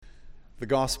The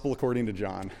Gospel according to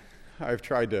John. I've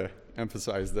tried to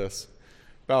emphasize this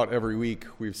about every week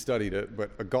we've studied it, but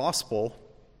a gospel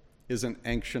is an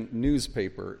ancient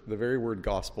newspaper. The very word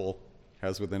gospel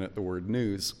has within it the word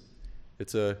news.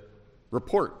 It's a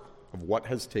report of what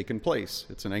has taken place.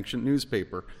 It's an ancient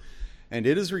newspaper, and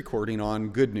it is recording on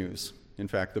good news. In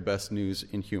fact, the best news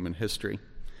in human history.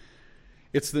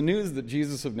 It's the news that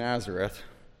Jesus of Nazareth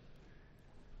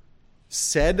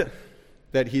said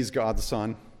that he's God's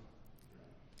son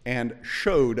and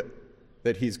showed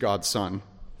that he's God's son,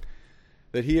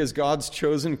 that he is God's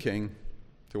chosen king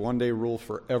to one day rule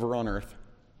forever on earth.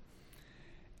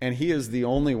 And he is the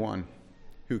only one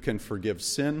who can forgive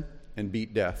sin and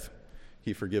beat death.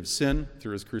 He forgives sin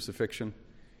through his crucifixion.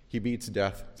 He beats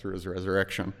death through his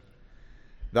resurrection.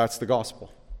 That's the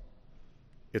gospel.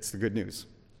 It's the good news.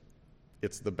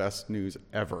 It's the best news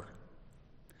ever.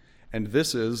 And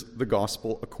this is the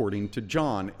gospel according to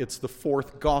John. It's the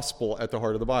fourth gospel at the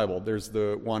heart of the Bible. There's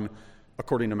the one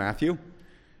according to Matthew,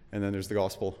 and then there's the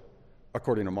gospel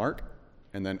according to Mark,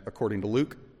 and then according to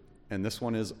Luke, and this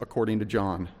one is according to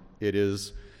John. It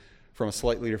is from a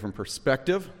slightly different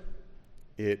perspective.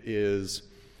 It is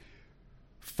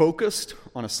focused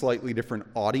on a slightly different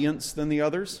audience than the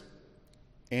others,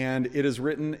 and it is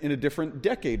written in a different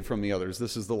decade from the others.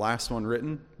 This is the last one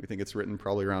written. We think it's written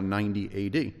probably around 90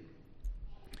 A.D.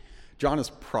 John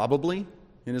is probably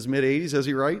in his mid-80s as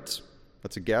he writes.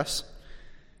 That's a guess.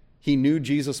 He knew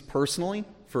Jesus personally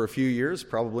for a few years,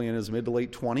 probably in his mid to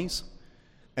late 20s.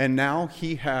 And now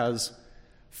he has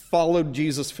followed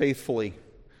Jesus faithfully,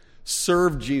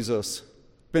 served Jesus,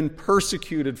 been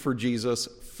persecuted for Jesus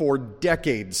for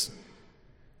decades.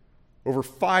 Over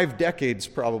 5 decades,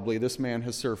 probably, this man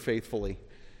has served faithfully.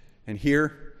 And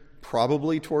here,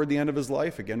 probably toward the end of his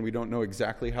life, again, we don't know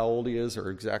exactly how old he is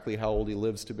or exactly how old he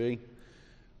lives to be,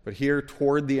 but here,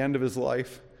 toward the end of his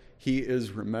life, he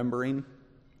is remembering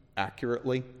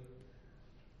accurately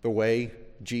the way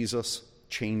Jesus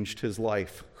changed his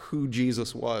life, who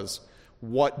Jesus was,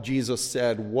 what Jesus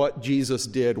said, what Jesus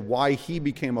did, why he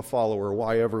became a follower,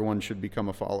 why everyone should become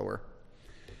a follower.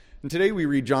 And today we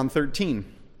read John 13.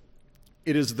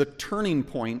 It is the turning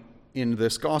point in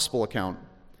this gospel account.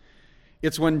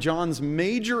 It's when John's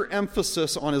major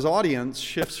emphasis on his audience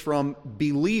shifts from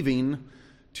believing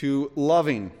to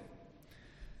loving.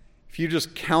 If you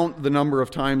just count the number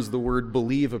of times the word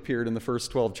believe appeared in the first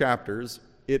 12 chapters,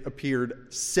 it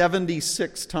appeared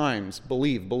 76 times.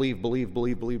 Believe, believe, believe,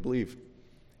 believe, believe, believe.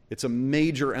 It's a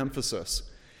major emphasis.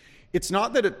 It's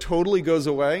not that it totally goes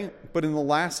away, but in the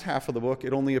last half of the book,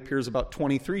 it only appears about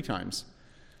 23 times.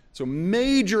 So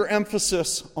major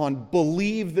emphasis on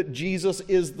believe that Jesus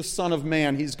is the Son of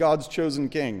Man. He's God's chosen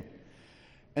king.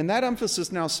 And that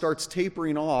emphasis now starts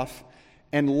tapering off,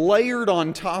 and layered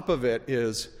on top of it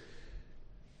is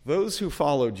those who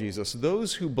follow Jesus,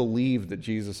 those who believe that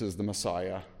Jesus is the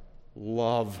Messiah,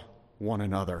 love one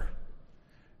another.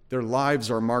 Their lives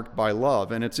are marked by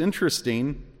love. And it's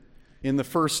interesting, in the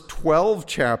first 12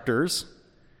 chapters,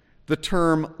 the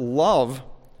term love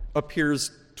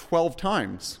appears 12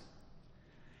 times.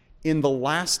 In the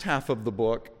last half of the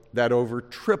book, that over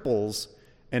triples,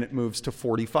 and it moves to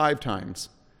 45 times.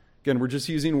 Again, we're just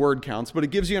using word counts, but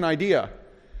it gives you an idea.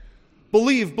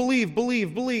 Believe, believe,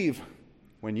 believe, believe.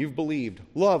 When you've believed,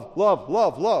 love, love,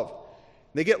 love, love.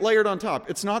 They get layered on top.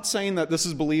 It's not saying that this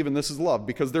is believe and this is love,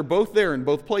 because they're both there in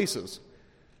both places.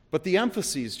 But the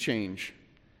emphases change.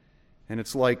 And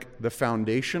it's like the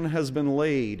foundation has been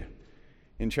laid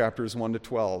in chapters 1 to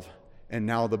 12, and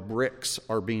now the bricks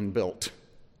are being built.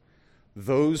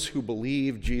 Those who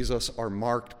believe Jesus are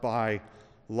marked by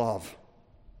love.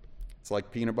 It's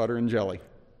like peanut butter and jelly.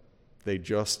 They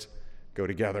just go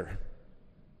together.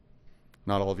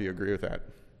 Not all of you agree with that.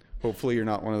 Hopefully you're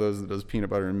not one of those that does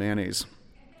peanut butter and mayonnaise.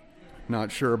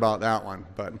 Not sure about that one.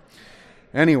 But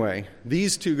anyway,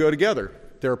 these two go together.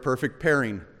 They're a perfect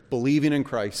pairing, believing in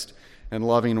Christ and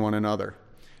loving one another.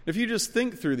 If you just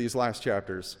think through these last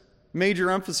chapters, major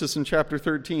emphasis in chapter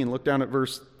 13. Look down at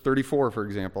verse 34, for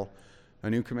example. A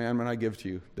new commandment I give to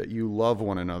you, that you love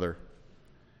one another.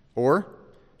 Or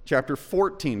chapter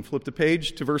 14, flip the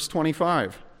page to verse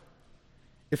 25.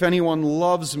 If anyone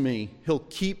loves me, he'll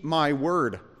keep my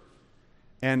word.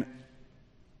 And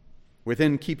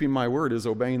within keeping my word is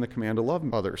obeying the command to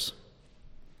love others.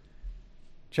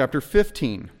 Chapter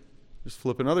 15, just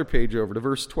flip another page over to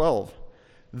verse 12.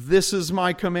 This is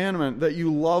my commandment, that you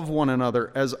love one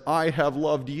another as I have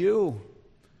loved you.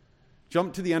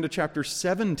 Jump to the end of chapter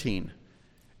 17.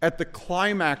 At the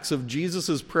climax of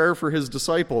Jesus' prayer for his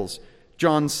disciples,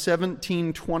 John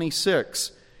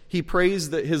 17:26, he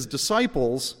prays that his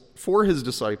disciples,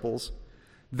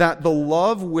 that the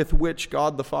love with which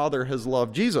God the Father has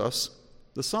loved Jesus,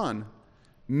 the Son,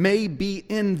 may be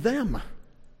in them.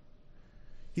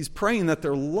 He's praying that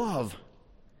their love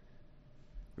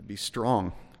would be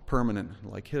strong, permanent,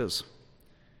 like his.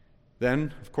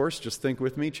 Then, of course, just think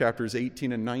with me, chapters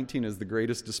 18 and 19 is the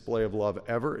greatest display of love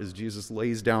ever, as Jesus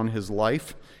lays down his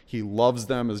life. He loves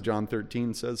them, as John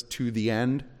 13 says, to the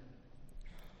end.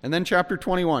 And then chapter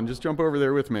 21, just jump over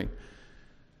there with me.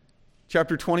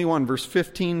 Chapter 21, verse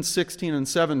 15, 16, and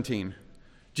 17.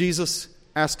 Jesus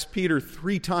asks Peter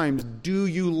 3 times, "Do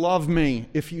you love me?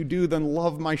 If you do, then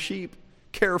love my sheep.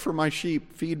 Care for my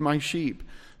sheep. Feed my sheep."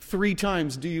 3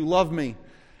 times, "Do you love me?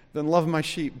 Then love my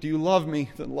sheep. Do you love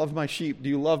me? Then love my sheep. Do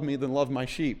you love me? Then love my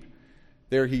sheep."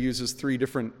 There he uses 3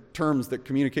 different terms that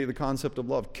communicate the concept of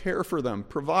love. Care for them,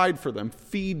 provide for them,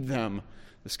 feed them,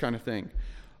 this kind of thing.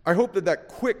 I hope that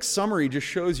quick summary just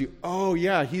shows you, oh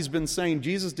yeah, he's been saying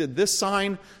Jesus did this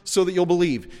sign so that you'll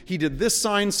believe. He did this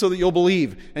sign so that you'll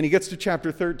believe. And he gets to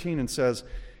chapter 13 and says,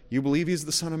 you believe he's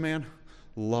the Son of Man?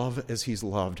 Love as he's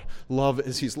loved. Love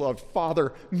as he's loved.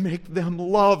 Father, make them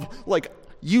love like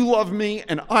you love me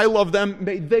and I love them.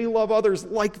 May they love others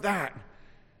like that.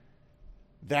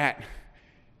 That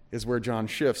is where John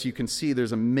shifts. You can see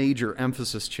there's a major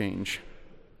emphasis change.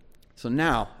 So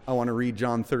now I want to read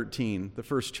John 13, the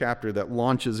first chapter that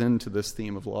launches into this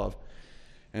theme of love.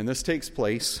 And this takes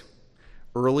place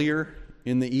earlier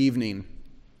in the evening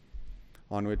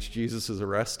on which Jesus is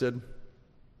arrested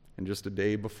and just a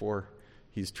day before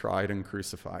he's tried and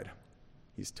crucified.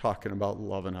 He's talking about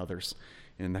loving others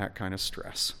in that kind of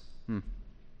stress.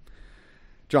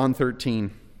 John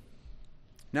 13.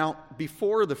 Now,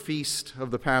 before the feast of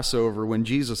the Passover, when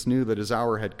Jesus knew that his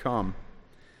hour had come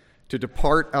to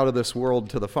depart out of this world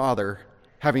to the Father,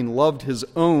 having loved his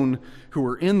own who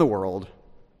were in the world,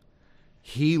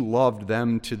 he loved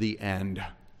them to the end.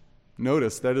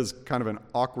 Notice that is kind of an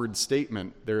awkward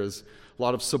statement. There is a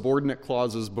lot of subordinate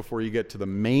clauses before you get to the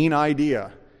main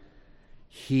idea.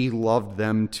 He loved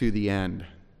them to the end.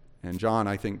 And John,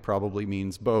 I think, probably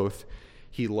means both.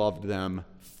 He loved them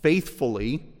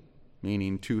faithfully,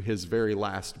 meaning to his very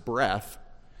last breath,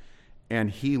 and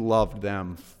he loved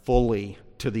them fully,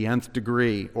 to the nth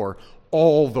degree, or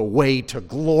all the way to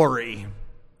glory.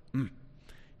 He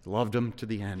loved them to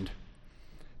the end.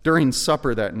 During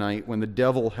supper that night, when the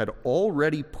devil had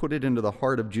already put it into the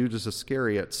heart of Judas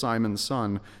Iscariot, Simon's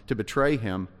son, to betray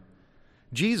him,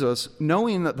 Jesus,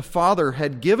 knowing that the Father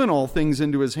had given all things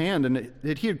into his hand and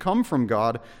that he had come from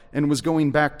God and was going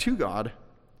back to God,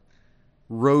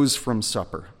 rose from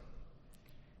supper.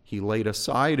 He laid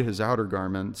aside his outer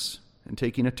garments and,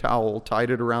 taking a towel, tied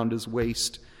it around his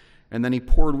waist, and then he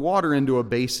poured water into a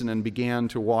basin and began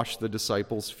to wash the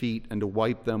disciples' feet and to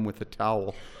wipe them with a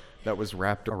towel that was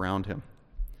wrapped around him.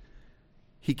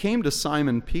 He came to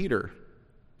Simon Peter,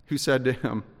 who said to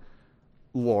him,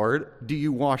 "Lord, do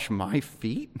you wash my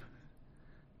feet?"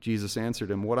 Jesus answered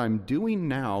him, "What I'm doing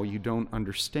now you don't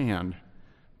understand,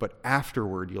 but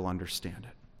afterward you'll understand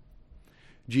it."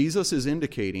 Jesus is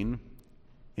indicating,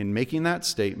 in making that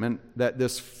statement, that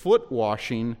this foot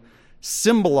washing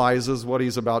symbolizes what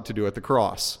he's about to do at the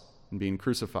cross and being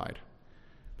crucified.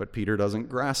 But Peter doesn't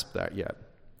grasp that yet.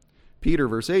 Peter,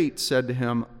 verse 8, said to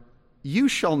him, "You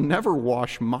shall never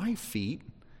wash my feet."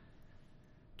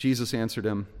 Jesus answered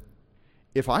him,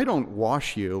 "If I don't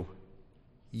wash you,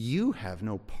 you have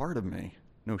no part of me,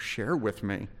 no share with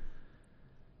me."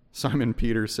 Simon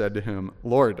Peter said to him,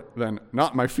 "Lord, then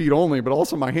not my feet only, but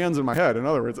also my hands and my head." In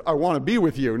other words, I want to be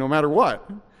with you no matter what.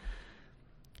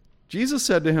 Jesus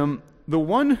said to him, "The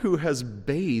one who has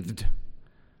bathed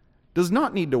does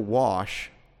not need to wash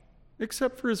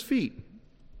except for his feet.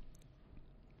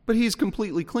 But he's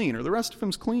completely clean," or the rest of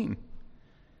him's clean.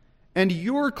 "And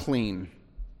you're clean.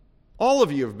 All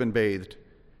of you have been bathed,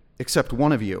 except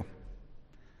one of you."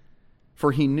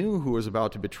 For he knew who was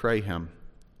about to betray him.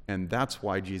 And that's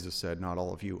why Jesus said, not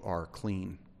all of you are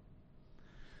clean.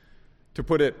 To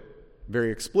put it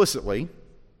very explicitly,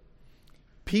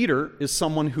 Peter is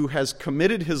someone who has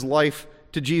committed his life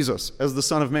to Jesus as the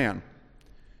Son of Man.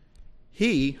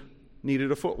 He needed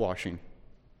a foot washing.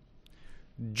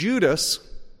 Judas,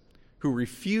 who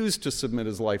refused to submit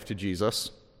his life to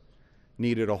Jesus,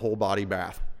 needed a whole body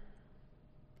bath.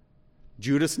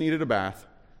 Judas needed a bath.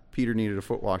 Peter needed a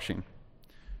foot washing.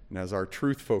 And as our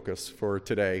truth focus for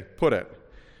today put it,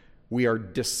 we are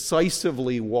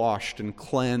decisively washed and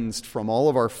cleansed from all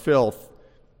of our filth,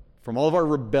 from all of our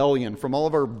rebellion, from all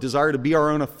of our desire to be our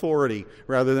own authority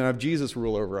rather than have Jesus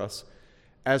rule over us,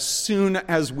 as soon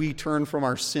as we turn from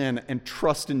our sin and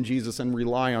trust in Jesus and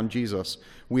rely on Jesus.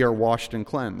 We are washed and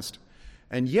cleansed.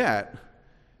 And yet,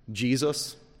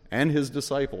 Jesus and his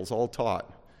disciples all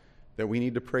taught that we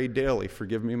need to pray daily,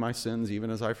 forgive me my sins, even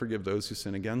as I forgive those who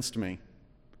sin against me.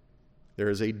 There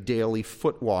is a daily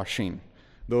foot washing.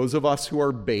 Those of us who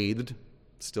are bathed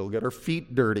still get our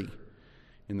feet dirty.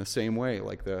 In the same way,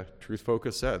 like the Truth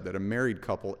Focus said, that a married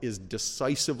couple is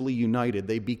decisively united.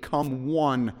 They become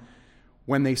one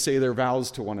when they say their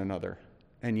vows to one another,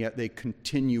 and yet they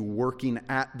continue working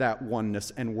at that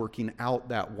oneness and working out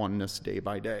that oneness day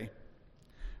by day.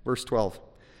 Verse 12,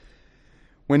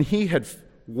 when he had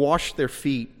washed their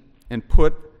feet and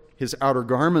put his outer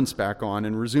garments back on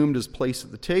and resumed his place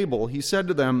at the table, he said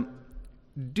to them,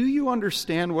 "Do you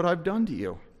understand what I've done to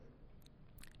you?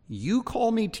 You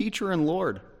call me teacher and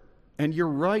Lord, and you're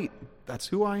right, that's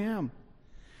who I am.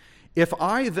 If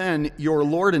I then, your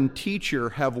Lord and teacher,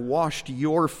 have washed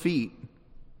your feet,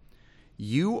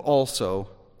 you also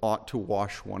ought to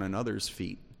wash one another's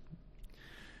feet."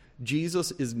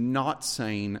 Jesus is not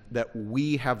saying that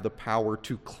we have the power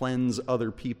to cleanse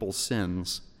other people's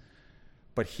sins,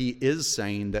 but he is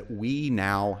saying that we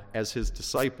now, as his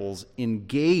disciples,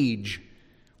 engage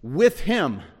with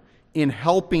him in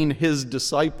helping his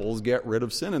disciples get rid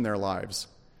of sin in their lives.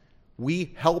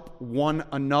 We help one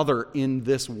another in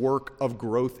this work of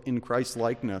growth in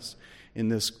Christ-likeness, in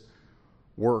this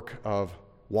work of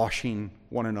washing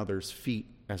one another's feet,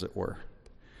 as it were.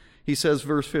 He says,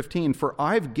 verse 15, "For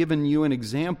I've given you an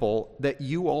example that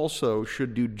you also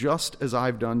should do just as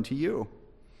I've done to you.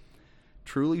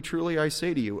 Truly, truly, I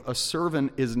say to you, a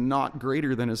servant is not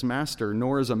greater than his master,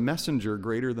 nor is a messenger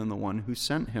greater than the one who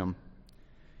sent him.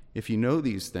 If you know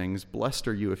these things, blessed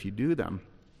are you if you do them.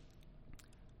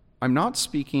 I'm not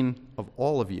speaking of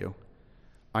all of you.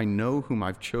 I know whom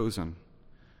I've chosen.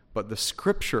 But the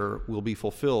scripture will be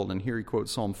fulfilled." And here he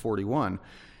quotes Psalm 41.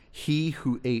 "He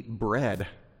who ate bread,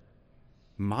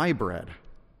 my bread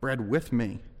with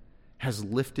me, has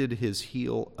lifted his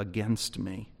heel against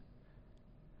me."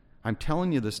 I'm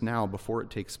telling you this now before it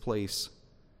takes place,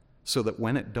 so that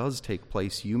when it does take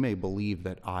place, you may believe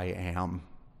that I am.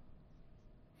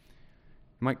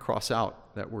 You might cross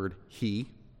out that word he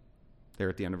there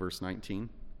at the end of verse 19.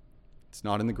 It's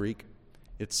not in the Greek.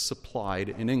 It's supplied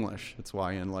in English. That's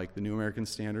why in like the New American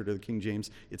Standard or the King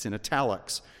James, it's in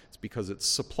italics. It's because it's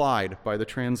supplied by the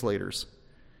translators.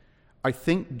 I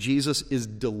think Jesus is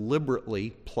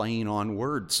deliberately playing on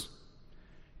words.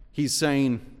 He's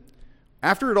saying,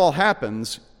 after it all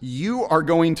happens, you are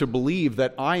going to believe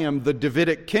that I am the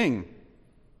Davidic king.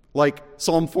 Like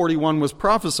Psalm 41 was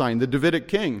prophesying, the Davidic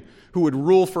king who would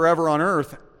rule forever on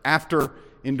earth after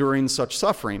enduring such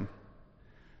suffering.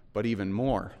 But even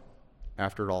more,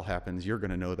 after it all happens, you're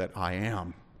going to know that I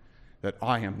am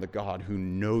the God who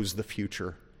knows the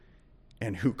future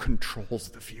and who controls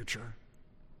the future.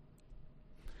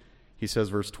 He says,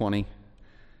 verse 20,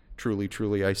 "Truly,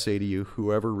 truly, I say to you,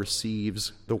 whoever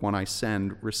receives the one I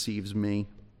send receives me,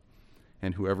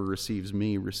 and whoever receives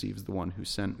me receives the one who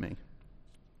sent me."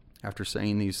 After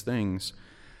saying these things,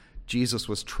 Jesus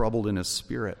was troubled in his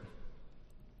spirit,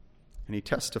 and he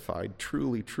testified,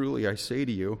 "Truly, truly, I say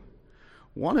to you,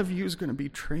 one of you is going to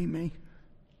betray me."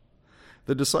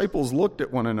 The disciples looked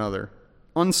at one another,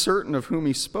 uncertain of whom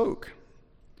he spoke.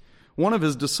 One of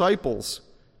his disciples,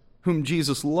 whom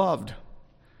Jesus loved,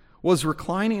 was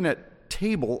reclining at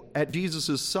table at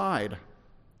Jesus' side.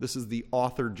 This is the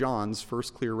author John's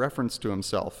first clear reference to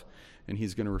himself, and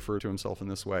he's going to refer to himself in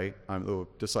this way, "I'm the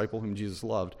disciple whom Jesus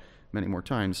loved," many more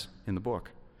times in the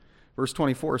book. Verse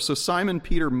 24, "So Simon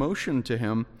Peter motioned to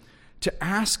him to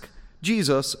ask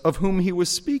Jesus of whom he was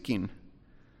speaking.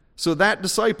 So that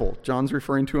disciple," John's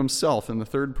referring to himself in the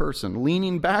third person,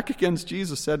 "leaning back against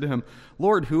Jesus, said to him,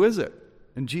 'Lord, who is it?'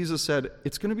 And Jesus said,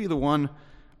 'It's going to be the one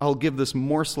I'll give this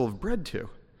morsel of bread to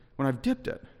when I've dipped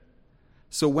it.'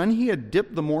 So when he had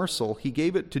dipped the morsel, he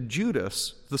gave it to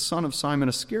Judas, the son of Simon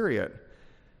Iscariot.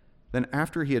 Then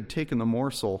after he had taken the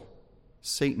morsel,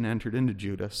 Satan entered into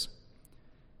Judas.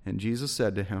 And Jesus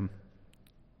said to him,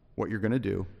 'What you're going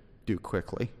to do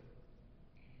quickly.'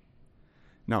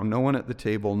 Now no one at the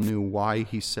table knew why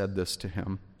he said this to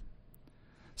him.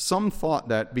 Some thought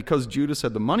that because Judas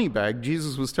had the money bag,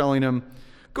 Jesus was telling him,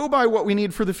 'Go buy what we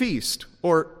need for the feast,'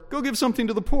 or 'Go give something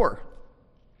to the poor.'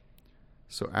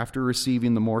 So after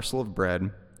receiving the morsel of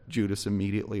bread, Judas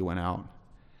immediately went out,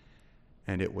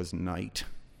 and it was night.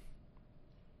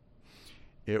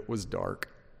 It was dark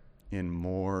in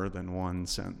more than one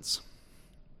sense."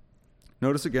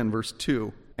 Notice again verse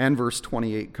 2 and verse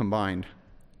 28 combined.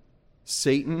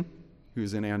 Satan,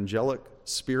 who's an angelic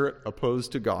spirit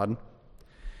opposed to God,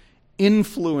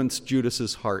 influenced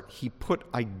Judas's heart. He put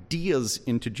ideas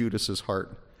into Judas's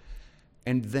heart,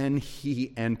 and then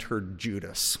he entered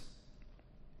Judas.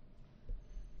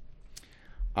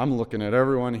 I'm looking at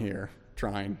everyone here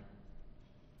trying.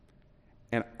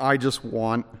 And I just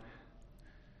want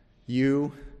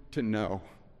you to know,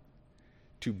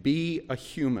 to be a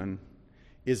human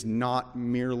is not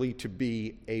merely to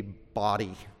be a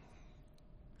body.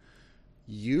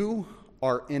 You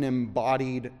are an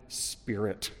embodied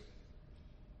spirit.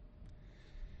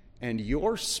 And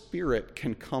your spirit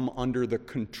can come under the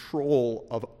control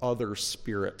of other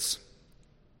spirits.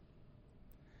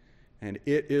 And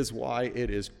it is why it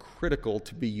is critical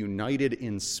to be united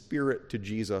in spirit to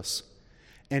Jesus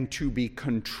and to be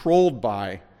controlled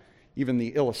by, even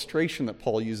the illustration that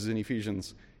Paul uses in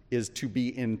Ephesians, is to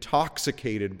be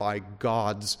intoxicated by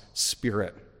God's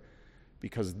Spirit,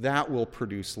 because that will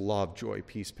produce love, joy,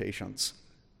 peace, patience.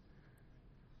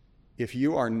 If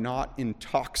you are not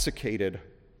intoxicated,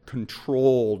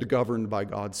 controlled, governed by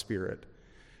God's Spirit,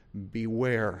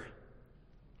 beware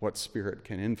what spirit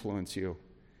can influence you,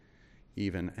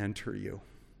 even enter you.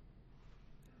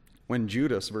 When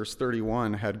Judas, verse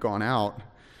 31, had gone out,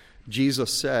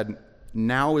 Jesus said,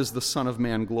 "Now is the Son of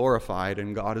Man glorified,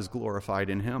 and God is glorified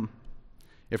in him.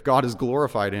 If God is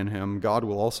glorified in him, God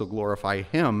will also glorify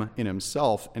him in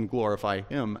himself and glorify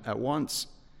him at once.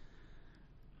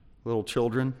 Little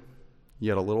children,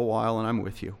 yet a little while and I'm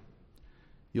with you.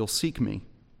 You'll seek me.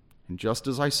 And just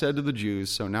as I said to the Jews,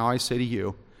 so now I say to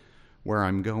you, where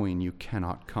I'm going, you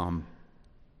cannot come.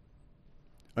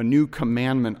 A new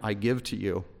commandment I give to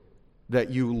you, that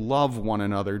you love one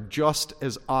another just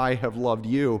as I have loved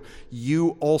you.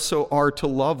 You also are to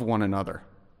love one another."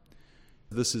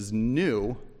 This is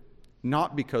new,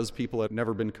 not because people have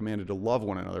never been commanded to love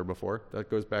one another before. That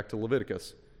goes back to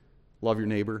Leviticus. Love your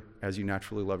neighbor as you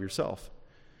naturally love yourself.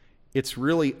 It's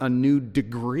really a new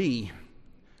degree.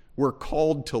 We're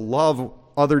called to love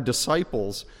other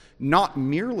disciples, not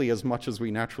merely as much as we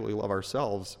naturally love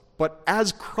ourselves, but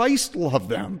as Christ loved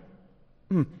them.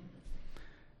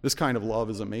 This kind of love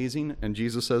is amazing, and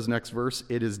Jesus says next verse,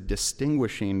 it is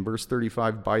distinguishing. Verse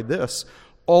 35, "By this,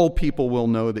 all people will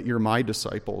know that you're my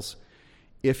disciples,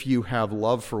 if you have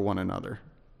love for one another."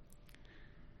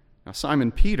 Now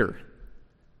Simon Peter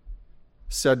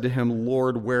said to him,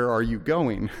 "Lord, where are you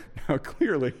going?" Now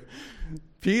clearly,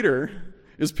 Peter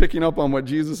is picking up on what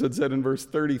Jesus had said in verse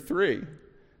 33.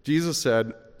 Jesus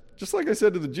said, just like I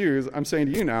said to the Jews, I'm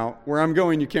saying to you now, where I'm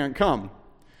going, you can't come.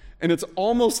 And it's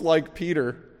almost like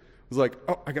Peter was like,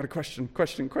 oh, I got a question.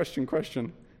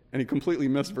 And he completely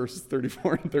missed verses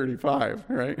 34 and 35,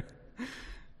 right?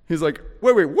 He's like,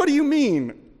 wait, what do you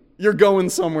mean you're going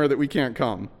somewhere that we can't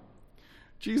come?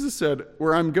 Jesus said,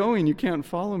 where I'm going, you can't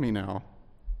follow me now,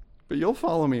 but you'll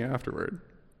follow me afterward.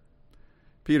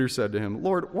 Peter said to him,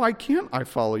 Lord, why can't I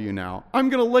follow you now? I'm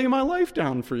going to lay my life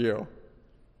down for you.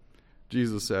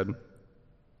 Jesus said,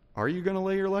 are you going to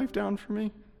lay your life down for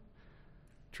me?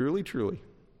 Truly, truly,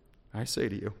 I say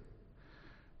to you,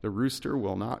 the rooster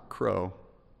will not crow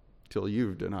till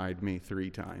you've denied me 3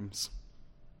 times.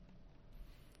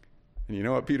 And you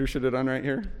know what Peter should have done right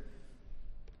here?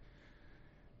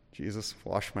 Jesus,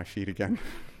 wash my feet again.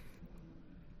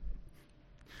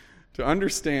 To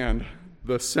understand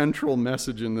the central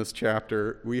message in this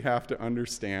chapter, we have to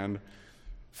understand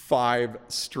 5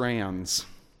 strands.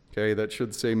 Okay, that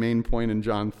should say main point in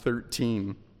John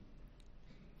 13.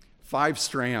 5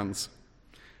 strands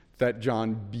that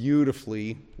John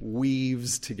beautifully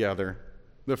weaves together.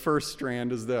 The first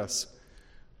strand is this: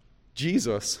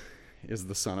 Jesus is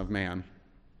the Son of Man.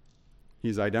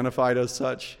 He's identified as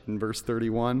such in verse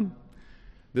 31.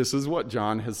 This is what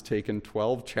John has taken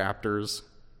 12 chapters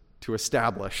to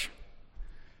establish.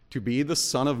 To be the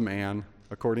Son of Man,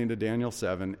 according to Daniel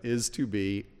 7, is to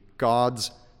be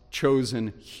God's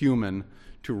chosen human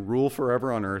to rule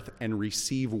forever on earth and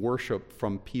receive worship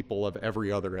from people of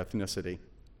every other ethnicity.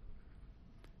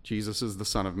 Jesus is the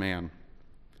Son of Man.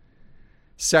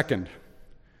 Second,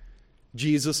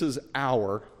 Jesus'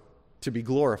 hour to be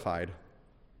glorified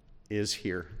is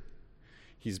here.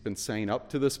 He's been saying up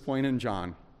to this point in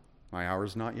John, my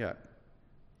hour's not yet.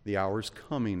 The hour's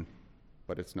coming,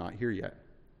 but it's not here yet.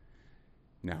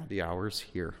 Now the hour's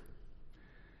here.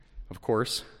 Of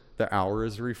course, the hour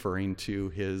is referring to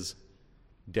his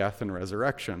death and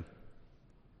resurrection,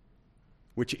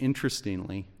 which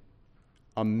interestingly,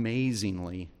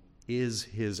 amazingly, is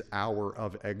his hour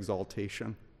of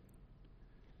exaltation.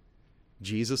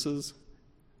 Jesus'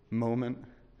 moment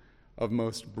of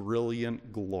most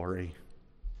brilliant glory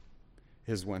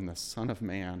is when the Son of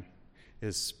Man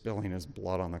is spilling his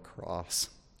blood on the cross.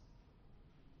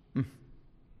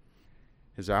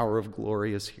 His hour of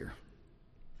glory is here.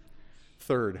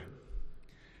 Third,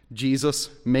 Jesus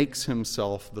makes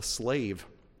himself the slave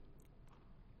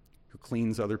who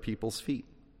cleans other people's feet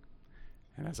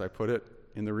And as I put it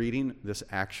in the reading, this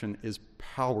action is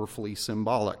powerfully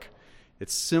symbolic.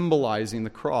 It's symbolizing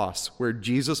the cross, where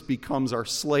Jesus becomes our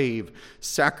slave,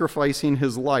 sacrificing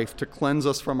his life to cleanse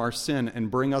us from our sin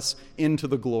and bring us into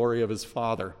the glory of his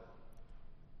Father.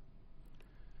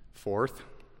 Fourth,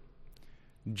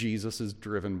 Jesus is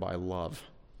driven by love.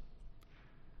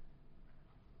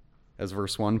 As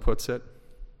verse 1 puts it,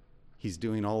 he's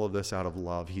doing all of this out of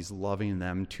love. He's loving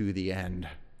them to the end.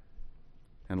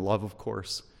 And love, of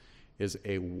course, is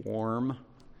a warm,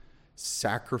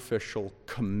 sacrificial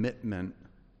commitment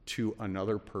to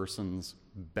another person's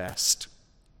best.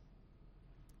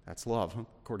 That's love,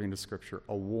 according to Scripture.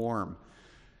 A warm,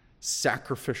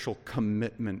 sacrificial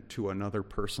commitment to another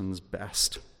person's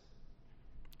best.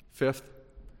 Fifth,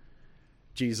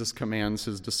 Jesus commands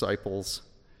his disciples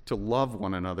to love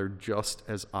one another just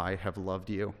as I have loved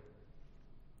you.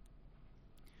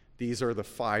 These are the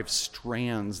 5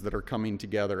 strands that are coming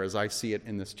together as I see it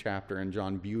in this chapter, and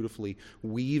John beautifully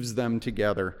weaves them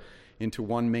together into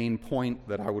one main point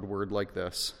that I would word like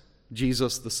this: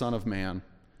 Jesus, the Son of Man,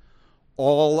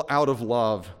 all out of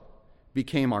love,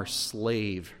 became our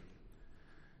slave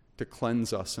to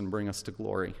cleanse us and bring us to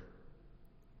glory.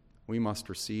 We must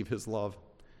receive his love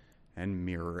and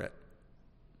mirror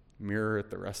it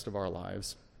the rest of our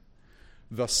lives.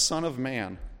 The Son of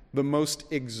Man, the most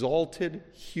exalted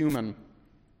human,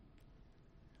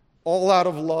 all out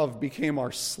of love became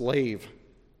our slave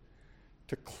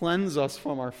to cleanse us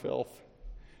from our filth,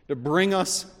 to bring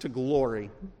us to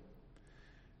glory.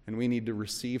 And we need to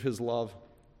receive his love,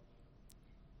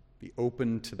 be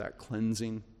open to that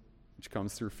cleansing which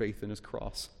comes through faith in his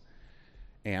cross,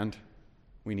 and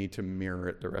we need to mirror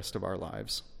it the rest of our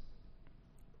lives.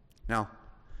 Now,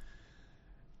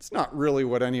 it's not really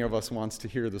what any of us wants to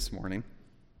hear this morning.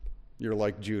 You're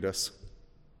like Judas.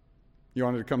 You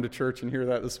wanted to come to church and hear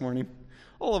that this morning?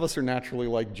 All of us are naturally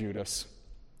like Judas,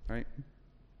 right?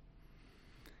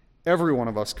 Every one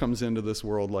of us comes into this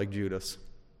world like Judas.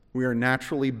 We are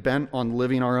naturally bent on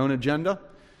living our own agenda,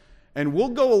 and we'll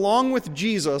go along with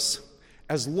Jesus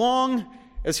as long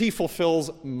as he fulfills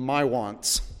my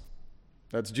wants.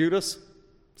 That's Judas.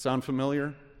 Sound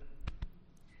familiar?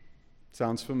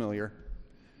 Sounds familiar.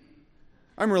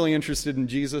 I'm really interested in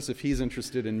Jesus if he's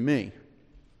interested in me.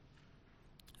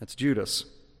 That's Judas.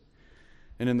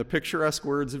 And in the picturesque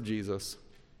words of Jesus,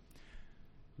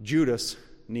 Judas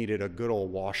needed a good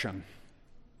old washing.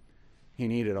 He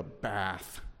needed a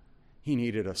bath. He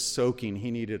needed a soaking.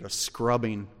 He needed a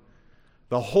scrubbing.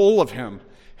 The whole of him,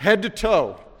 head to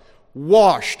toe,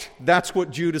 washed. That's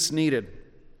what Judas needed.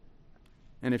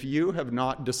 And if you have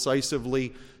not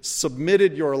decisively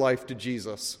submitted your life to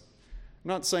Jesus, I'm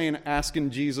not saying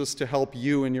asking Jesus to help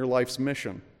you in your life's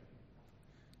mission.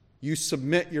 You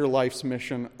submit your life's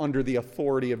mission under the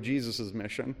authority of Jesus'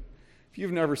 mission. If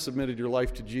you've never submitted your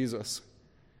life to Jesus,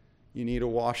 you need a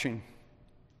washing.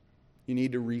 You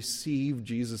need to receive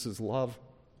Jesus' love.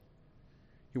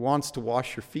 He wants to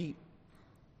wash your feet.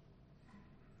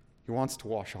 He wants to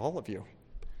wash all of you.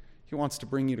 He wants to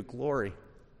bring you to glory.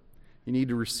 You need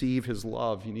to receive his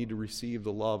love. You need to receive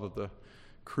the love of the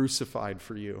crucified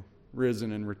for you,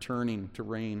 risen and returning to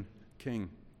reign King.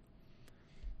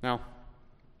 Now,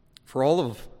 for all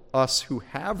of us who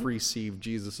have received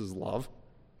Jesus' love,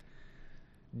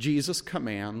 Jesus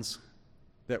commands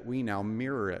that we now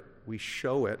mirror it. We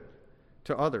show it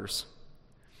to others.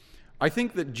 I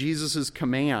think that Jesus'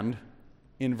 command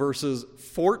in verses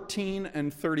 14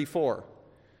 and 34,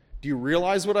 do you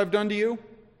realize what I've done to you?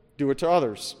 Do it to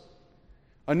others.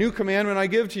 A new commandment I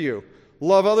give to you.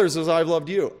 Love others as I've loved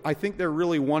you. I think they're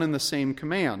really one and the same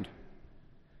command.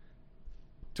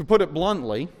 To put it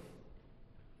bluntly,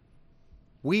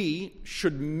 we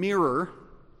should mirror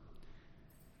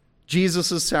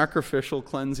Jesus' sacrificial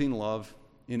cleansing love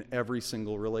in every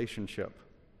single relationship.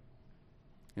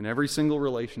 In every single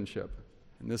relationship.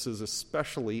 And this is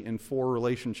especially in 4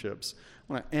 relationships.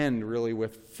 I want to end really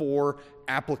with 4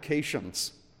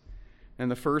 applications. And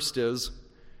the first is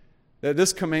that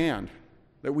this command,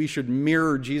 that we should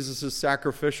mirror Jesus'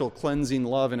 sacrificial cleansing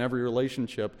love in every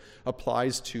relationship,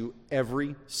 applies to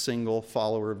every single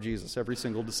follower of Jesus, every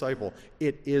single disciple.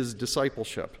 It is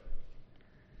discipleship.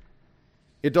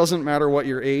 It doesn't matter what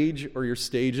your age or your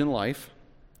stage in life,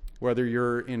 whether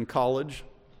you're in college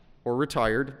or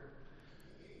retired,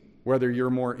 whether you're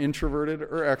more introverted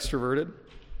or extroverted,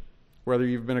 whether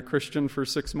you've been a Christian for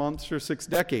 6 months or 6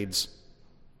 decades.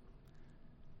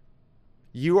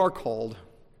 You are called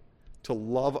to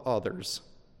love others,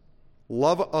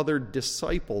 love other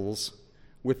disciples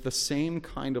with the same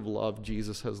kind of love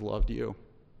Jesus has loved you.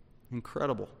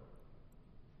 Incredible.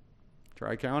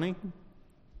 Tri-County?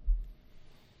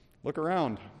 Look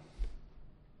around.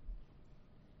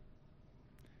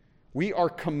 We are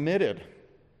committed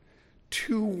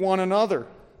to one another.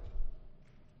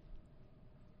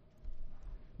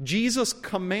 Jesus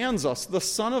commands us, the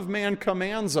Son of Man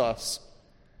commands us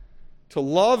to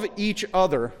love each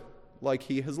other like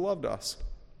he has loved us.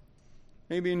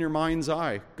 Maybe in your mind's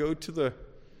eye, go to the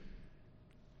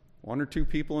one or two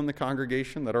people in the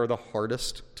congregation that are the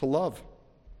hardest to love.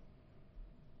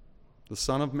 The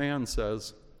Son of Man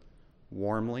says,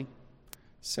 warmly,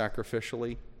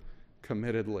 sacrificially,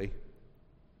 committedly,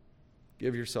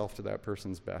 give yourself to that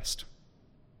person's best.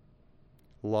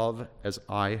 Love as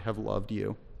I have loved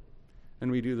you. And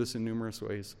we do this in numerous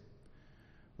ways.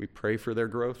 We pray for their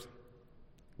growth.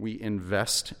 We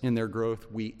invest in their growth.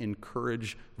 We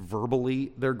encourage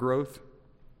verbally their growth.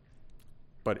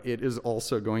 But it is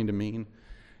also going to mean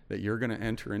that you're going to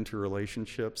enter into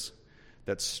relationships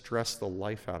that stress the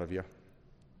life out of you.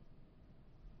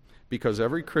 Because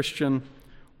every Christian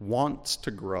wants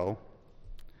to grow,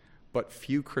 but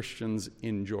few Christians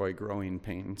enjoy growing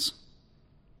pains.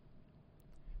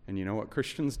 And you know what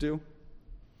Christians do?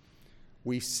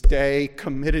 We stay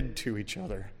committed to each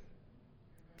other.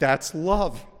 That's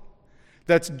love.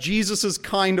 That's Jesus'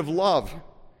 kind of love.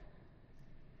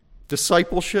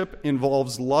 Discipleship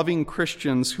involves loving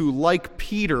Christians who, like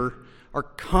Peter, are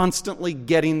constantly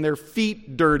getting their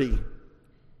feet dirty.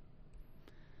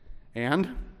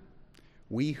 And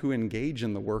we who engage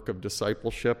in the work of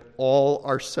discipleship all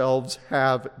ourselves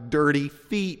have dirty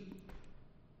feet.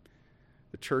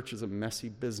 The church is a messy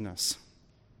business.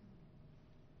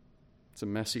 It's a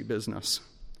messy business.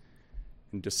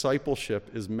 And discipleship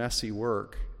is messy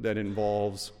work that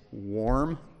involves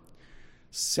warm,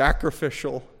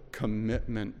 sacrificial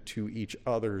commitment to each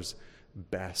other's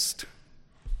best.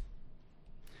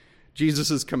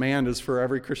 Jesus' command is for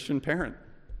every Christian parent.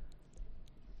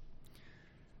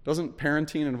 Doesn't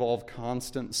parenting involve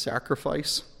constant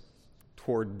sacrifice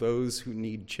toward those who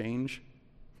need change?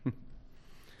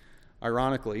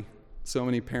 Ironically, so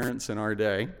many parents in our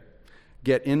day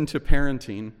get into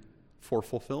parenting for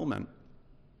fulfillment.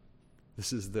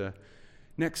 This is the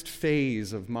next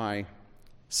phase of my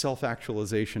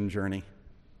self-actualization journey,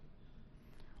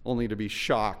 only to be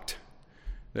shocked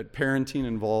that parenting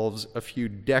involves a few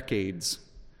decades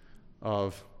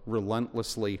of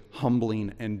relentlessly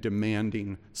humbling and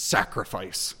demanding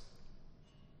sacrifice.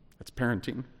 That's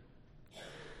parenting.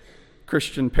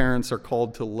 Christian parents are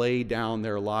called to lay down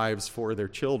their lives for their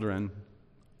children,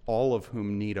 all of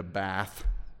whom need a bath,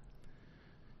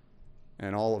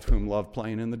 and all of whom love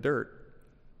playing in the dirt.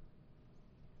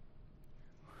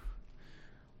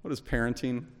 What is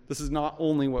parenting? This is not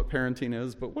only what parenting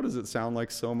is, but what does it sound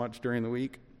like so much during the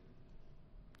week?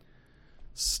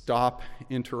 Stop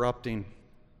interrupting.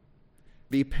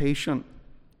 Be patient.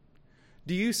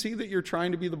 Do you see that you're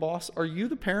trying to be the boss? Are you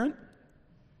the parent?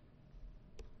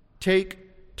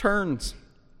 Take turns.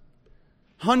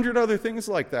 100 other things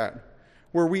like that,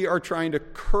 where we are trying to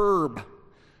curb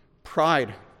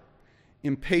pride,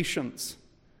 impatience,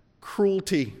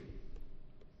 cruelty.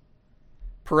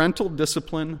 Parental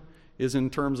discipline is, in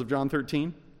terms of John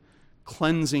 13,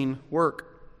 cleansing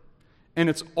work. And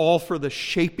it's all for the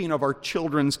shaping of our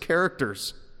children's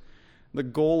characters. The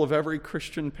goal of every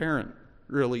Christian parent,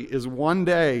 really, is one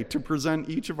day to present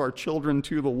each of our children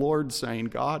to the Lord, saying,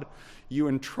 God, you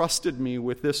entrusted me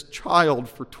with this child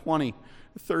for 20,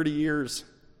 30 years.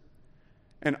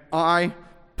 And I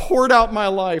poured out my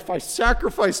life. I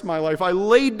sacrificed my life. I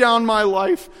laid down my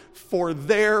life for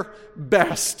their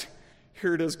best.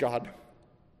 Here it is, God.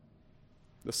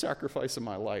 The sacrifice of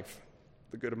my life,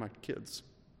 the good of my kids.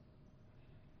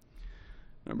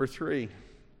 Number 3,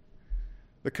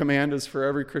 the command is for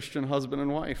every Christian husband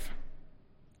and wife.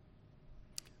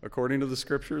 According to the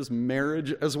Scriptures,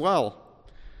 marriage as well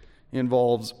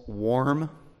involves warm,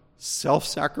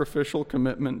 self-sacrificial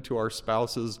commitment to our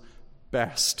spouse's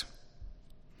best.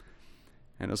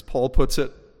 And as Paul puts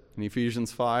it in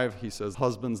Ephesians 5, he says,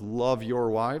 husbands, love your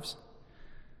wives,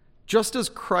 just as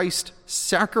Christ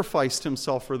sacrificed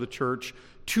himself for the church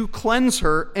to cleanse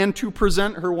her and to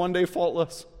present her one day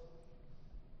faultless.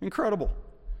 Incredible.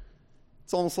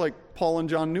 It's almost like Paul and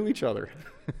John knew each other.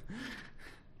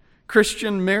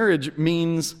 Christian marriage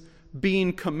means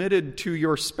being committed to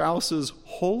your spouse's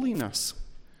holiness,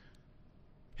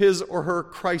 his or her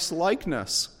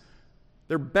Christ-likeness,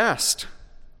 their best.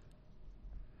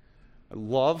 I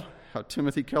love how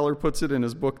Timothy Keller puts it in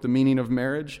his book, The Meaning of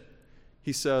Marriage.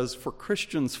 He says, for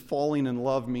Christians, falling in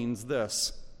love means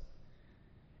this.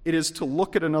 It is to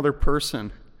look at another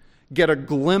person, get a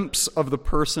glimpse of the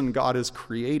person God is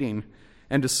creating,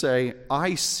 and to say,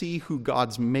 I see who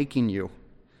God's making you,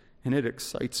 and it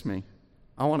excites me.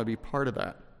 I want to be part of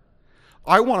that.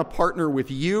 I want to partner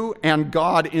with you and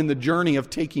God in the journey of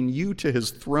taking you to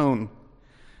his throne.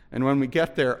 And when we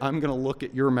get there, I'm going to look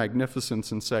at your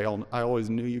magnificence and say, I always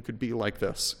knew you could be like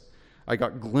this. I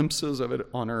got glimpses of it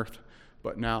on earth,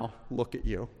 but now look at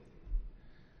you.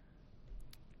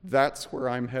 That's where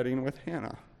I'm heading with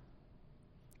Hannah,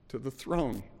 to the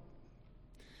throne.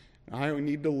 I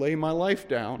need to lay my life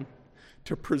down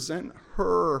to present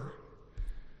her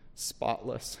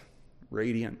spotless,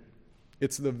 radiant.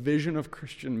 It's the vision of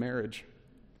Christian marriage.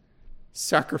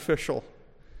 Sacrificial,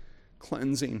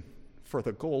 cleansing for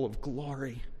the goal of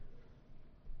glory.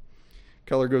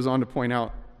 Keller goes on to point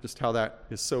out just how that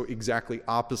is so exactly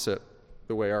opposite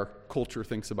the way our culture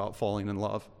thinks about falling in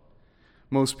love.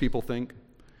 Most people think,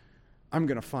 I'm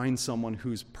going to find someone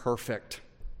who's perfect,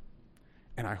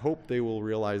 and I hope they will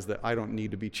realize that I don't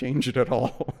need to be changed at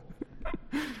all.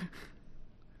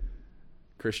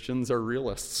 Christians are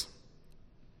realists.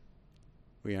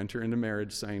 We enter into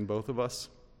marriage saying both of us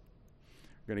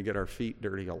are going to get our feet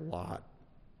dirty a lot.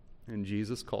 And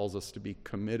Jesus calls us to be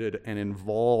committed and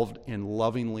involved in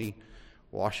lovingly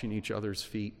washing each other's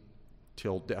feet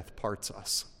till death parts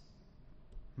us.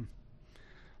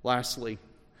 Lastly,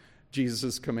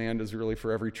 Jesus' command is really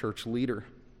for every church leader.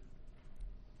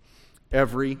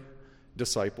 Every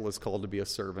disciple is called to be a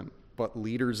servant, but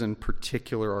leaders in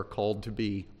particular are called to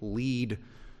be lead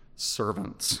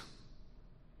servants.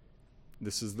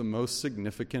 This is the most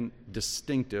significant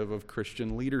distinctive of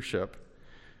Christian leadership.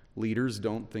 Leaders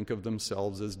don't think of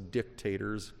themselves as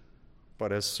dictators,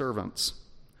 but as servants.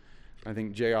 I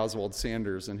think J. Oswald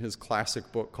Sanders, in his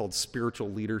classic book called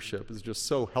Spiritual Leadership, is just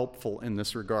so helpful in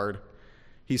this regard.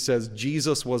 He says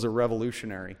Jesus was a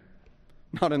revolutionary,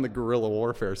 not in the guerrilla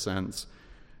warfare sense,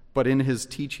 but in his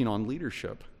teaching on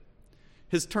leadership.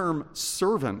 His term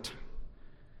servant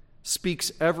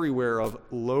speaks everywhere of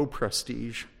low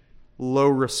prestige, low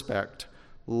respect,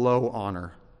 low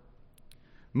honor.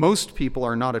 Most people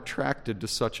are not attracted to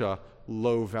such a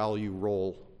low-value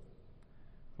role.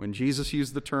 When Jesus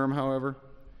used the term, however,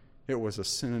 it was a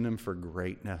synonym for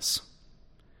greatness.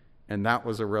 And that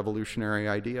was a revolutionary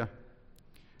idea.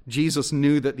 Jesus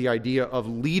knew that the idea of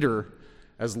leader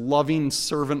as loving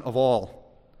servant of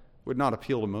all would not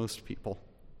appeal to most people.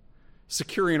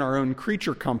 Securing our own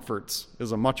creature comforts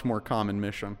is a much more common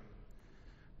mission.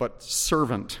 But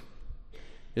servant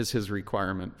is his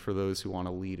requirement for those who want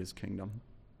to lead his kingdom.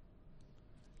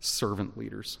 Servant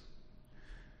leaders.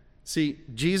 See,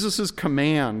 Jesus'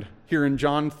 command here in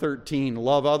John 13,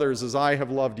 love others as I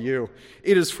have loved you,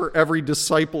 it is for every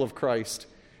disciple of Christ.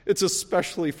 It's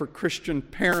especially for Christian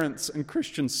parents and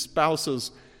Christian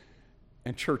spouses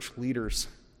and church leaders.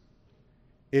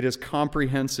 It is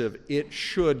comprehensive. It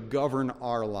should govern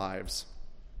our lives.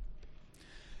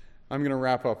 I'm going to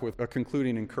wrap up with a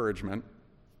concluding encouragement,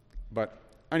 but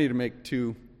I need to make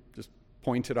two just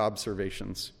pointed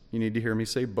observations. You need to hear me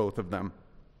say both of them.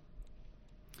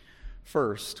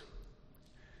 First,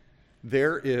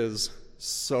 there is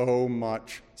so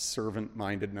much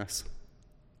servant-mindedness,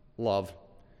 love,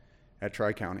 at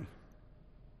Tri-County.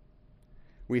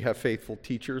 We have faithful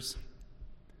teachers.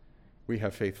 We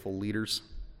have faithful leaders.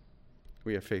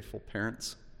 We have faithful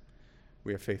parents.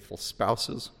 We have faithful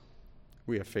spouses.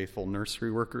 We have faithful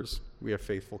nursery workers. We have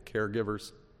faithful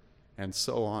caregivers, and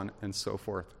so on and so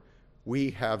forth.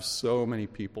 We have so many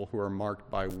people who are marked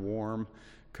by warm,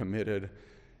 committed,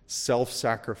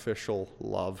 self-sacrificial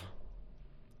love.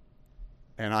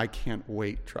 And I can't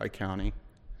wait, Tri-County,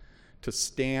 to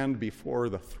stand before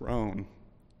the throne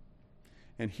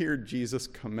and hear Jesus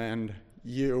commend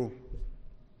you.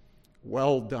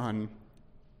 Well done.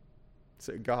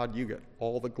 Say, God, you get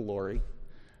all the glory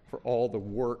for all the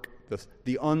work,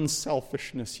 the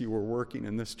unselfishness you were working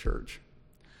in this church.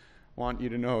 I want you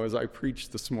to know, as I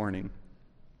preached this morning,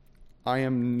 I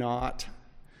am not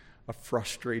a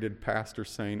frustrated pastor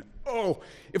saying, oh,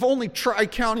 if only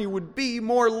Tri-County would be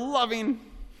more loving.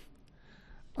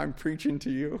 I'm preaching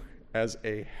to you as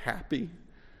a happy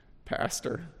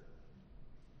pastor.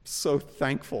 So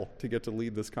thankful to get to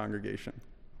lead this congregation.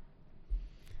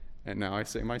 And now I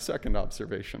say my second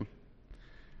observation.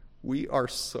 We are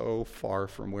so far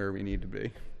from where we need to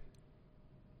be.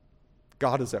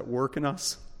 God is at work in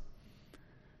us.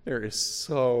 There is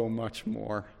so much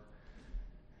more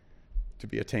to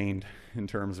be attained in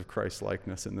terms of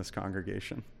Christ-likeness in this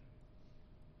congregation.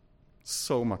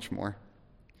 So much more.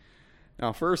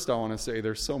 Now, first I want to say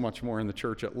there's so much more in the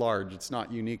church at large. It's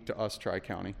not unique to us,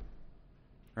 Tri-County,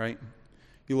 right?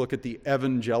 You look at the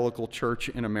evangelical church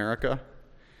in America,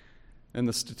 and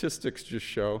the statistics just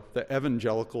show that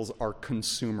evangelicals are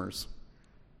consumers.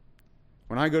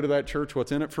 When I go to that church,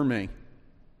 what's in it for me?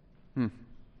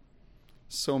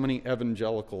 So many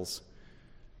evangelicals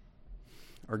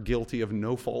are guilty of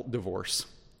no-fault divorce.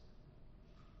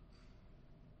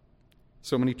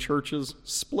 So many churches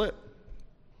split.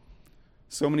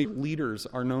 So many leaders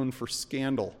are known for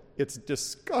scandal. It's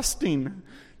disgusting.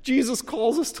 Jesus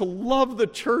calls us to love the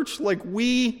church like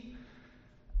we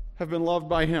have been loved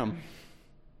by him.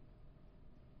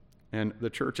 And the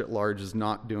church at large is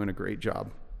not doing a great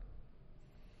job.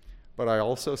 But I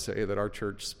also say that our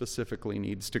church specifically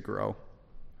needs to grow.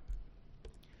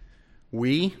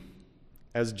 We,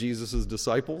 as Jesus'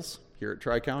 disciples here at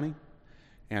Tri-County,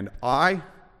 and I,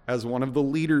 as one of the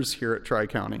leaders here at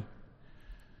Tri-County,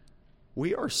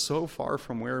 we are so far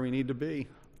from where we need to be.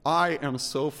 I am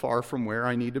so far from where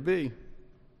I need to be.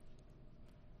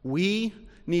 We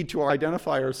need to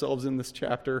identify ourselves in this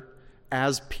chapter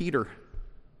as Peter,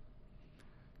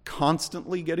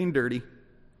 constantly getting dirty,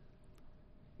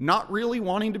 not really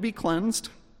wanting to be cleansed.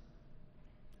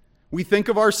 We think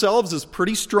of ourselves as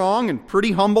pretty strong and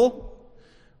pretty humble,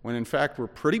 when in fact we're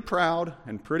pretty proud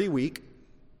and pretty weak.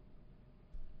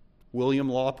 William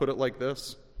Law put it like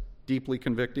this, deeply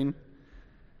convicting: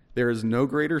 there is no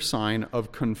greater sign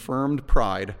of confirmed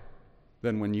pride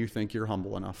than when you think you're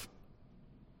humble enough.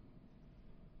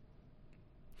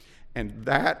 And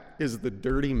that is the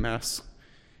dirty mess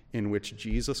in which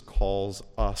Jesus calls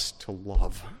us to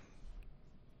love.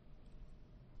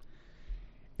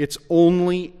 It's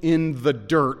only in the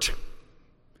dirt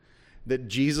that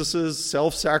Jesus'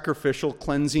 self-sacrificial,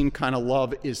 cleansing kind of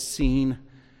love is seen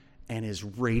and is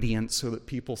radiant, so that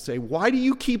people say, why do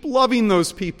you keep loving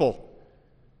those people?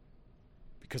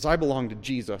 Because I belong to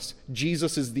Jesus.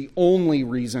 Jesus is the only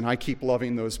reason I keep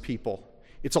loving those people.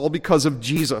 It's all because of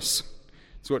Jesus.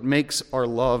 It's what makes our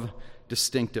love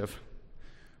distinctive.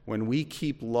 When we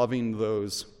keep loving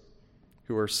those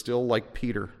who are still like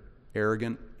Peter,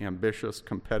 arrogant, ambitious,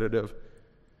 competitive,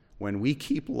 when we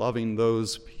keep loving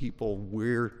those people,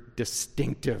 we're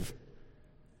distinctive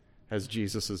as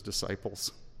Jesus'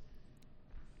 disciples.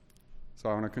 So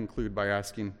I want to conclude by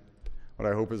asking what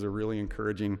I hope is a really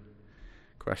encouraging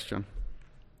question.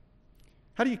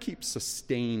 How do you keep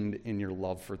sustained in your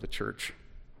love for the church?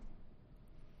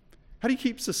 How do you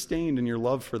keep sustained in your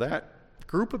love for that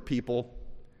group of people,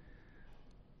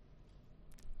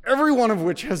 every one of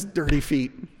which has dirty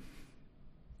feet?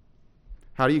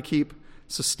 How do you keep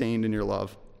sustained in your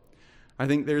love? I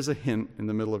think there's a hint in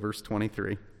the middle of verse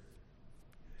 23.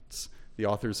 It's the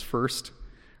author's first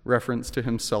reference to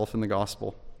himself in the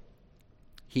gospel.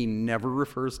 He never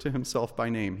refers to himself by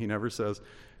name. He never says,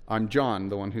 I'm John,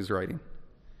 the one who's writing.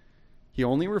 He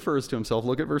only refers to himself,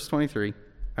 look at verse 23,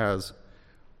 as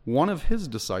one of his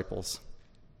disciples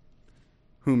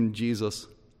whom Jesus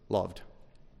loved.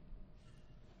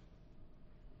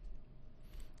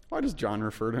 Why does John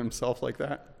refer to himself like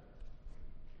that?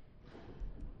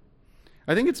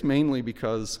 I think it's mainly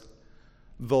because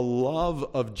the love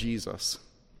of Jesus,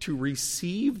 to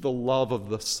receive the love of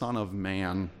the Son of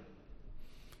Man,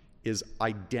 is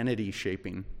identity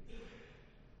shaping.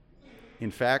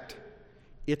 In fact,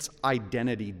 it's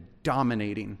identity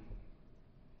dominating.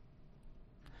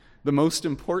 The most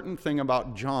important thing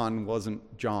about John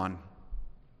wasn't John.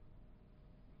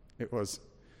 It was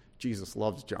Jesus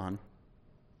loves John.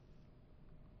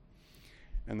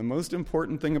 And the most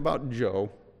important thing about Joe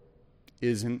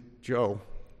isn't Joe.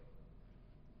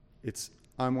 It's,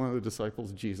 I'm one of the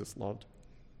disciples Jesus loved.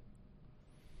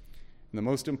 And the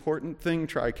most important thing,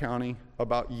 Tri-County,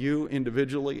 about you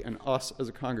individually and us as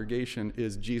a congregation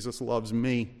is Jesus loves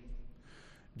me.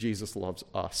 Jesus loves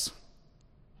us.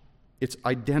 It's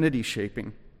identity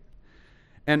shaping.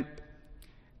 And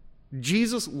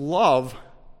Jesus' love,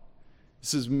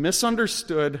 this is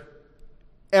misunderstood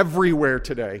everywhere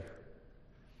today.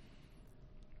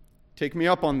 Take me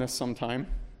up on this sometime.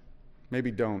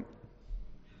 Maybe don't.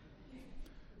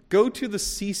 Go to the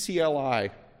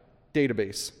CCLI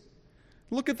database.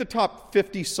 Look at the top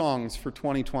 50 songs for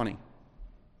 2020.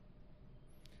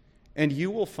 And you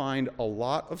will find a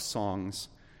lot of songs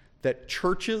that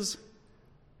churches,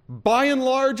 by and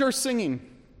large, are singing.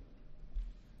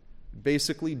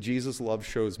 Basically, Jesus' love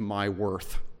shows my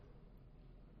worth.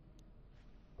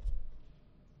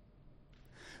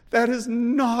 That is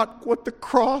not what the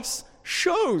cross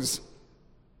shows.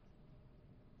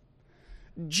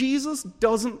 Jesus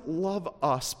doesn't love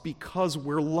us because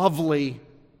we're lovely.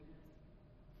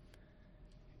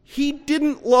 He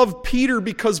didn't love Peter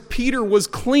because Peter was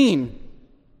clean.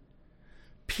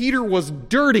 Peter was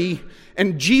dirty,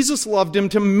 and Jesus loved him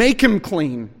to make him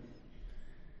clean.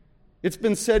 It's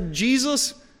been said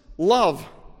Jesus' love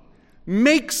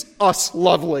makes us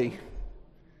lovely.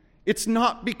 It's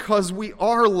not because we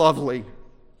are lovely,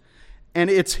 and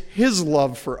it's his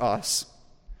love for us.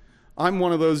 I'm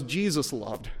one of those Jesus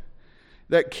loved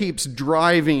that keeps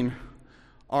driving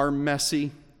our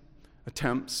messy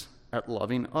attempts at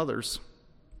loving others.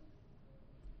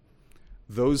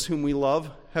 Those whom we love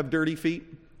have dirty feet,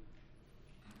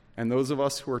 and those of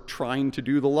us who are trying to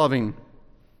do the loving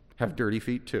have dirty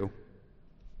feet too.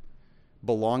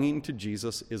 Belonging to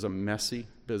Jesus is a messy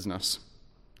business.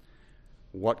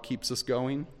 What keeps us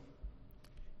going?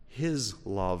 His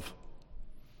love.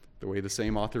 The way the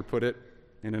same author put it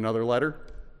in another letter,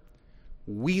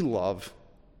 we love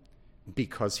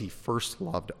because he first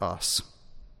loved us.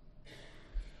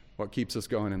 What keeps us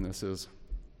going in this is,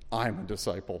 I'm a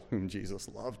disciple whom Jesus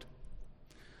loved.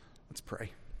 Let's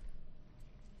pray.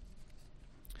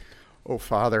 Oh,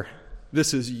 Father,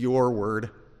 this is your word.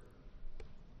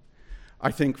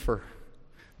 I think for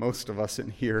most of us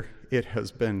in here, it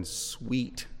has been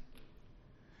sweet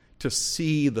to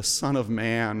see the Son of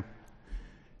Man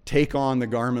take on the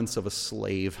garments of a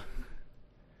slave,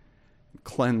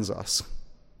 cleanse us.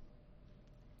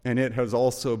 And it has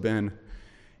also been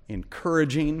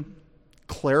encouraging,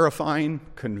 clarifying,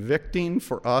 convicting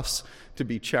for us to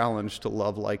be challenged to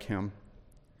love like him.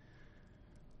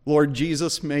 Lord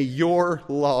Jesus, may your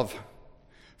love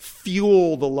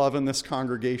fuel the love in this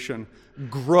congregation,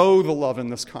 grow the love in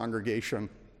this congregation,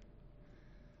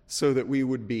 so that we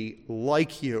would be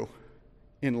like you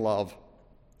in love,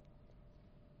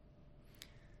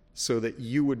 so that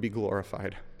you would be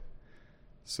glorified,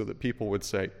 so that people would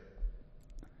say,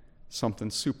 something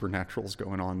supernatural is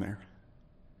going on there.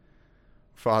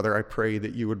 Father, I pray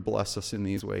that you would bless us in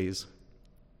these ways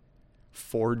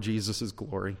for Jesus'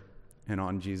 glory and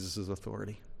on Jesus'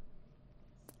 authority.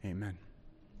 Amen.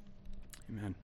 Amen.